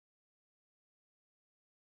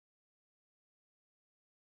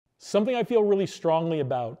Something I feel really strongly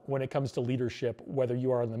about when it comes to leadership, whether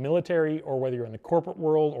you are in the military or whether you're in the corporate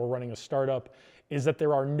world or running a startup, is that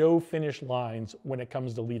there are no finish lines when it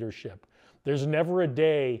comes to leadership. There's never a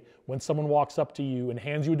day when someone walks up to you and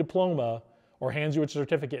hands you a diploma or hands you a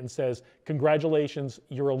certificate and says, "Congratulations,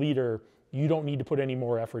 you're a leader. You don't need to put any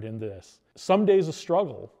more effort into this." Some days a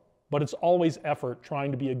struggle, but it's always effort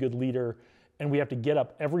trying to be a good leader. And we have to get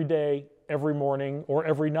up every day, every morning, or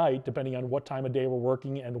every night, depending on what time of day we're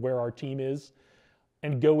working and where our team is,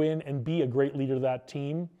 and go in and be a great leader of that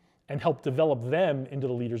team and help develop them into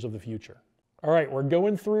the leaders of the future. All right, we're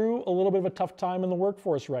going through a little bit of a tough time in the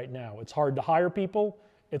workforce right now. It's hard to hire people.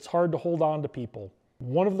 It's hard to hold on to people.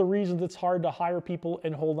 One of the reasons it's hard to hire people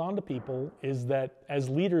and hold on to people is that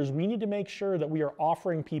as leaders, we need to make sure that we are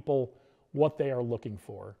offering people what they are looking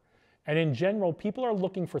for. And in general, people are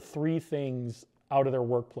looking for three things out of their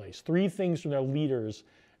workplace, three things from their leaders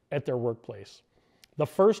at their workplace. The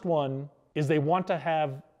first one is they want to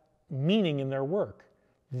have meaning in their work.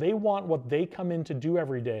 They want what they come in to do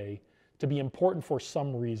every day to be important for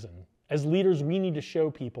some reason. As leaders, we need to show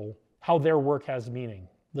people how their work has meaning.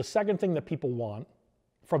 The second thing that people want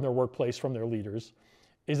from their workplace, from their leaders,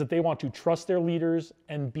 is that they want to trust their leaders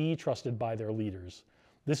and be trusted by their leaders.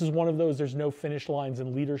 This is one of those there's no finish lines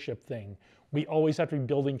in leadership thing. We always have to be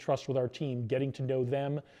building trust with our team, getting to know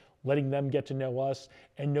them, letting them get to know us,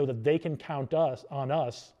 and know that they can count on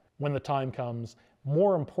us when the time comes.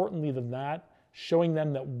 More importantly than that, showing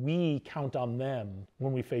them that we count on them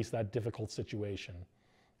when we face that difficult situation,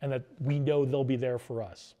 and that we know they'll be there for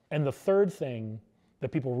us. And the third thing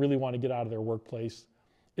that people really want to get out of their workplace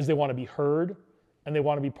is they want to be heard and they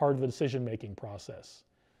want to be part of the decision-making process.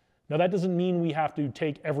 Now, that doesn't mean we have to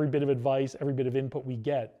take every bit of advice, every bit of input we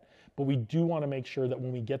get, but we do want to make sure that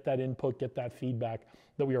when we get that input, get that feedback,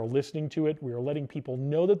 that we are listening to it, we are letting people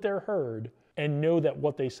know that they're heard and know that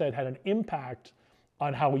what they said had an impact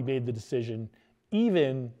on how we made the decision,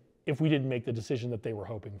 even if we didn't make the decision that they were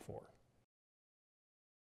hoping for.